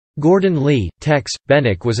Gordon Lee, Tex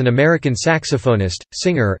Beneke was an American saxophonist,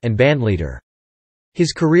 singer, and bandleader.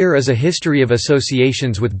 His career is a history of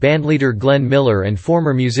associations with bandleader Glenn Miller and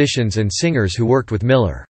former musicians and singers who worked with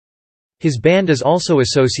Miller. His band is also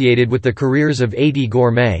associated with the careers of Eydie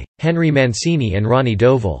Gormé, Henry Mancini and Ronnie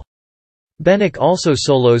Deauville. Beneke also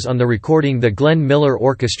solos on the recording the Glenn Miller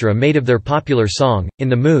Orchestra made of their popular song, In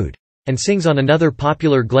the Mood, and sings on another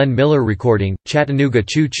popular Glenn Miller recording, Chattanooga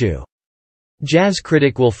Choo Choo. Jazz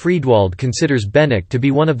critic Will Friedwald considers Beneke to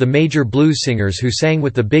be one of the major blues singers who sang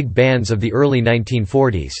with the big bands of the early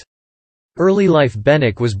 1940s. Early life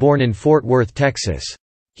Beneke was born in Fort Worth, Texas.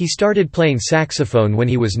 He started playing saxophone when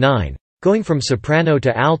he was 9, going from soprano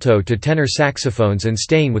to alto to tenor saxophones and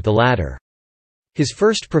staying with the latter. His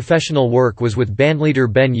first professional work was with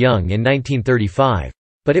bandleader Ben Young in 1935,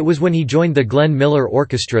 but it was when he joined the Glenn Miller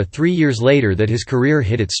Orchestra 3 years later that his career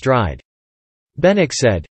hit its stride. Beneke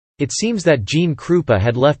said, "It seems that Gene Krupa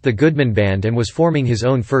had left the Goodman band and was forming his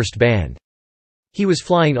own first band. He was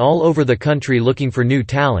flying all over the country looking for new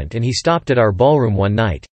talent and he stopped at our ballroom one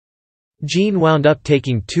night. Gene wound up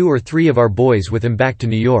taking 2 or 3 of our boys with him back to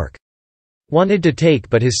New York. Wanted to take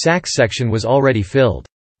but his sax section was already filled.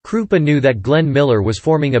 Krupa knew that Glenn Miller was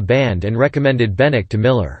forming a band and recommended Beneke to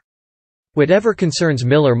Miller. Whatever concerns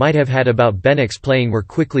Miller might have had about Beneke's playing were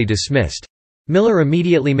quickly dismissed. Miller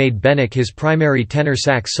immediately made Beneke his primary tenor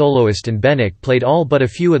sax soloist and Beneke played all but a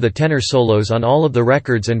few of the tenor solos on all of the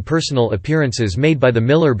records and personal appearances made by the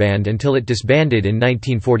Miller Band until it disbanded in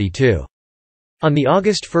 1942. On the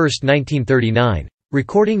August 1, 1939,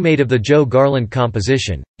 recording made of the Joe Garland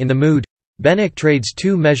composition, In the Mood, Beneke trades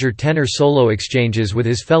 2-measure tenor solo exchanges with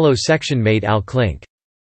his fellow section mate Al Klink.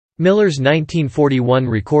 Miller's 1941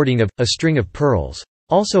 recording of A String of Pearls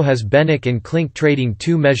also has Beneke and Klink trading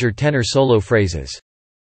 2-measure tenor solo phrases.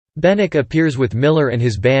 Beneke appears with Miller and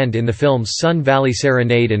his band in the films Sun Valley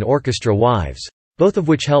Serenade and Orchestra Wives, both of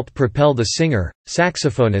which helped propel the singer,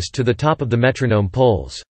 saxophonist to the top of the metronome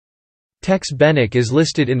polls. Tex Beneke is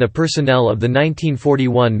listed in the personnel of the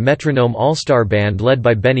 1941 Metronome All-Star Band led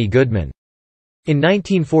by Benny Goodman. In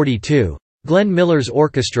 1942, Glenn Miller's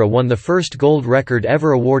orchestra won the first gold record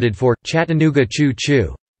ever awarded for Chattanooga Choo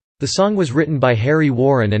Choo. The song was written by Harry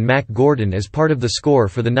Warren and Mac Gordon as part of the score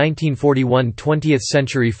for the 1941 20th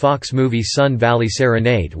Century Fox movie Sun Valley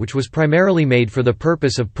Serenade, which was primarily made for the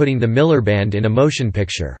purpose of putting the Miller Band in a motion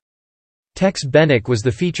picture. Tex Beneke was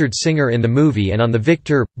the featured singer in the movie and on the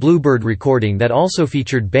Victor, Bluebird recording that also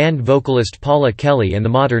featured band vocalist Paula Kelly and the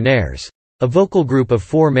Modernaires, a vocal group of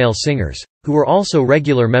 4 male singers, who were also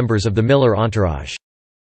regular members of the Miller entourage.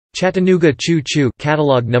 Chattanooga Choo Choo,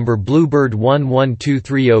 catalog number Bluebird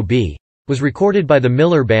 11230B, was recorded by the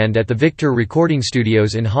Miller Band at the Victor Recording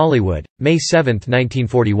Studios in Hollywood, May 7,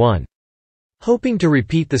 1941. Hoping to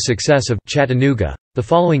repeat the success of Chattanooga the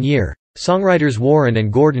following year, songwriters Warren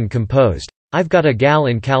and Gordon composed I've Got a Gal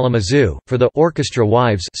in Kalamazoo for the Orchestra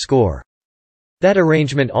Wives score. That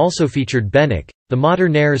arrangement also featured Beneke, the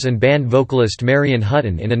Modernaires and band vocalist Marion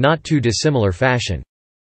Hutton in a not too dissimilar fashion.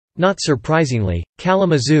 Not surprisingly,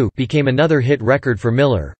 Kalamazoo became another hit record for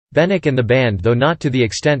Miller, Beneke and the band, though not to the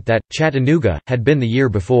extent that Chattanooga had been the year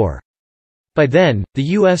before. By then, the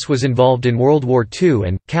U.S. was involved in World War II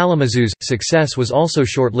and Kalamazoo's success was also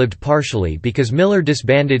short-lived partially because Miller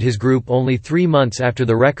disbanded his group only 3 months after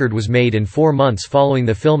the record was made and 4 months following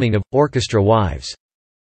the filming of Orchestra Wives.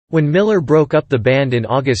 When Miller broke up the band in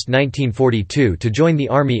August 1942 to join the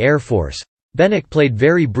Army Air Force, Beneke played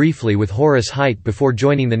very briefly with Horace Heidt before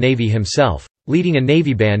joining the Navy himself, leading a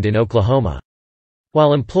Navy band in Oklahoma.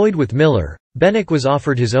 While employed with Miller, Beneke was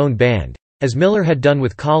offered his own band, as Miller had done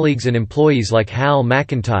with colleagues and employees like Hal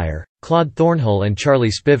McIntyre, Claude Thornhill and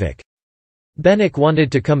Charlie Spivak. Beneke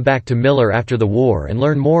wanted to come back to Miller after the war and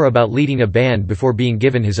learn more about leading a band before being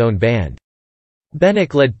given his own band.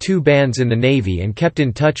 Beneke led 2 bands in the Navy and kept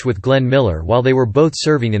in touch with Glenn Miller while they were both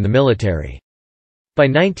serving in the military. By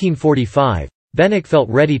 1945, Beneke felt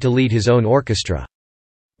ready to lead his own orchestra.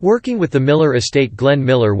 Working with the Miller estate, Glenn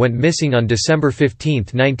Miller went missing on December 15,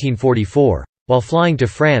 1944, while flying to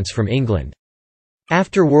France from England.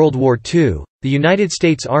 After World War II, the United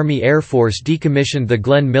States Army Air Force decommissioned the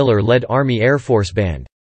Glenn Miller-led Army Air Force Band.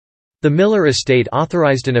 The Miller estate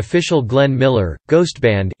authorized an official Glenn Miller, Ghost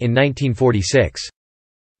Band, in 1946.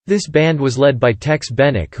 This band was led by Tex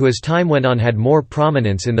Beneke, who as time went on had more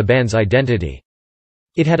prominence in the band's identity.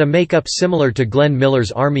 It had a makeup similar to Glenn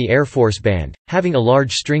Miller's Army Air Force Band, having a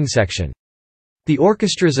large string section. The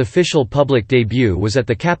orchestra's official public debut was at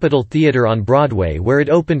the Capitol Theater on Broadway, where it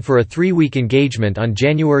opened for a 3-week engagement on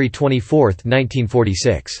January 24,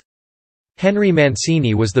 1946. Henry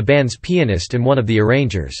Mancini was the band's pianist and one of the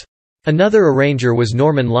arrangers. Another arranger was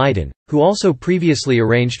Norman Lydon, who also previously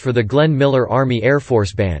arranged for the Glenn Miller Army Air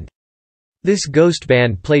Force Band. This ghost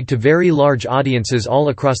band played to very large audiences all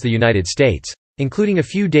across the United States, including a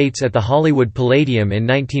few dates at the Hollywood Palladium in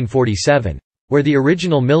 1947, where the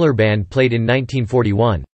original Miller Band played in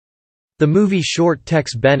 1941. The movie short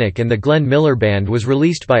Tex Beneke and the Glenn Miller Band was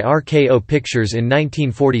released by RKO Pictures in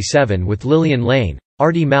 1947 with Lillian Lane,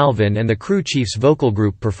 Artie Malvin and the Crew Chiefs vocal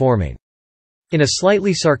group performing. In a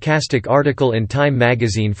slightly sarcastic article in Time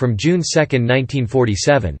magazine from June 2,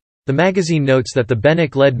 1947, the magazine notes that the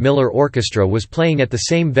Beneke-led Miller Orchestra was playing at the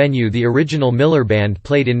same venue the original Miller Band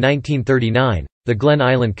played in 1939, the Glen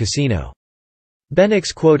Island Casino.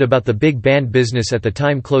 Beneke's quote about the big band business at the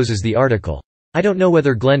time closes the article. "I don't know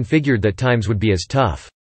whether Glenn figured that times would be as tough."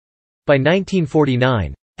 By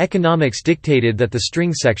 1949, economics dictated that the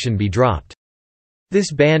string section be dropped.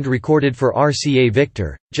 This band recorded for RCA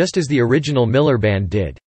Victor, just as the original Miller Band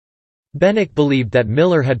did. Beneke believed that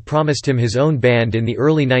Miller had promised him his own band in the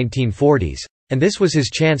early 1940s, and this was his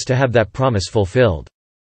chance to have that promise fulfilled.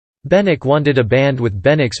 Beneke wanted a band with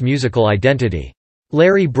Beneke's musical identity.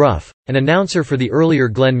 Larry Bruff, an announcer for the earlier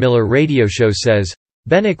Glenn Miller radio show says,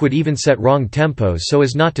 "Beneke would even set wrong tempos so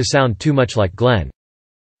as not to sound too much like Glenn."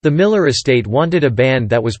 The Miller estate wanted a band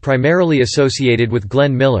that was primarily associated with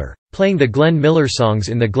Glenn Miller, playing the Glenn Miller songs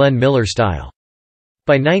in the Glenn Miller style.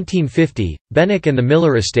 By 1950, Beneke and the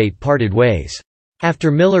Miller estate parted ways. After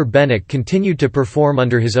Miller, Beneke continued to perform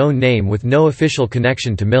under his own name with no official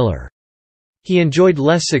connection to Miller. He enjoyed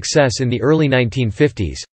less success in the early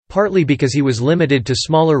 1950s, partly because he was limited to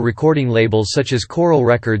smaller recording labels such as Coral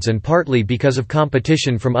Records and partly because of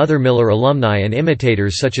competition from other Miller alumni and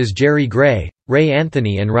imitators such as Jerry Gray, Ray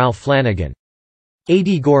Anthony and Ralph Flanagan.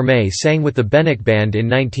 Eydie Gormé sang with the Beneke Band in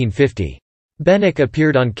 1950. Beneke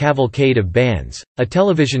appeared on Cavalcade of Bands, a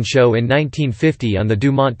television show in 1950 on the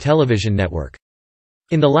Dumont television network.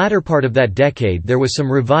 In the latter part of that decade there was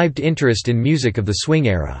some revived interest in music of the swing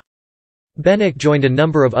era. Beneke joined a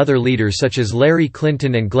number of other leaders such as Larry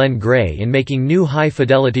Clinton and Glenn Gray in making new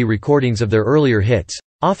high-fidelity recordings of their earlier hits,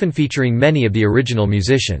 often featuring many of the original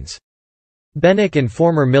musicians. Beneke and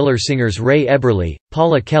former Miller singers Ray Eberle,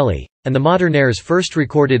 Paula Kelly, and the Modernaires first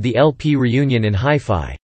recorded the LP Reunion in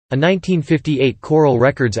Hi-Fi, a 1958 Coral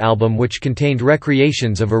Records album which contained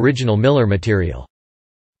recreations of original Miller material.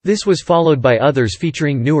 This was followed by others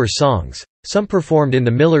featuring newer songs, some performed in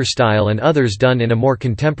the Miller style and others done in a more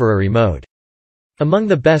contemporary mode. Among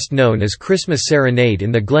the best known is Christmas Serenade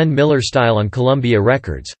in the Glenn Miller style on Columbia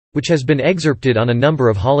Records, which has been excerpted on a number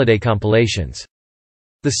of holiday compilations.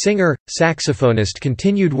 The singer, saxophonist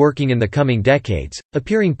continued working in the coming decades,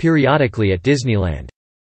 appearing periodically at Disneyland.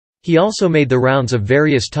 He also made the rounds of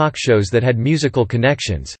various talk shows that had musical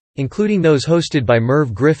connections, including those hosted by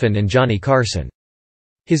Merv Griffin and Johnny Carson.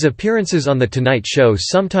 His appearances on The Tonight Show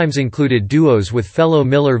sometimes included duos with fellow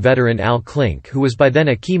Miller veteran Al Klink, who was by then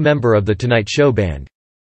a key member of The Tonight Show band.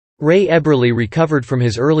 Ray Eberle recovered from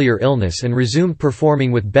his earlier illness and resumed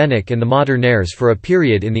performing with Beneke and the Modernaires for a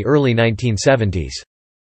period in the early 1970s.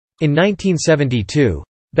 In 1972,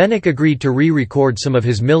 Beneke agreed to re-record some of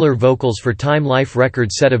his Miller vocals for Time Life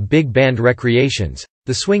Records' set of big band recreations,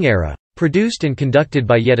 The Swing Era, produced and conducted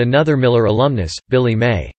by yet another Miller alumnus, Billy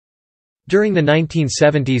May. During the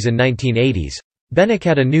 1970s and 1980s, Beneke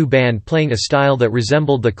had a new band playing a style that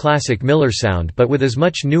resembled the classic Miller sound but with as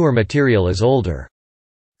much newer material as older.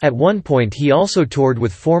 At one point he also toured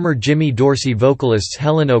with former Jimmy Dorsey vocalists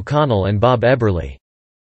Helen O'Connell and Bob Eberle.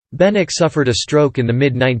 Beneke suffered a stroke in the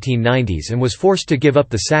mid-1990s and was forced to give up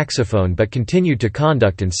the saxophone but continued to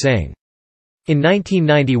conduct and sing. In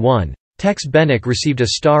 1991, Tex Beneke received a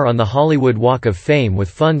star on the Hollywood Walk of Fame with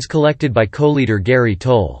funds collected by co-leader Gary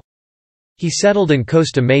Toll. He settled in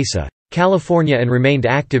Costa Mesa, California and remained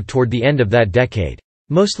active toward the end of that decade,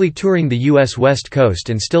 mostly touring the U.S. West Coast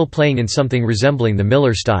and still playing in something resembling the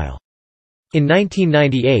Miller style. In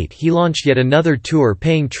 1998 he launched yet another tour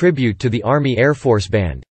paying tribute to the Army Air Force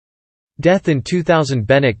Band. Death in 2000.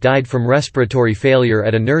 Beneke died from respiratory failure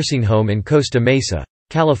at a nursing home in Costa Mesa,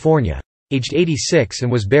 California, aged 86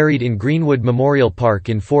 and was buried in Greenwood Memorial Park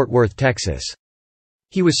in Fort Worth, Texas.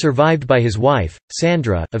 He was survived by his wife,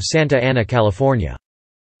 Sandra, of Santa Ana, California.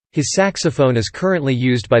 His saxophone is currently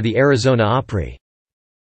used by the Arizona Opry.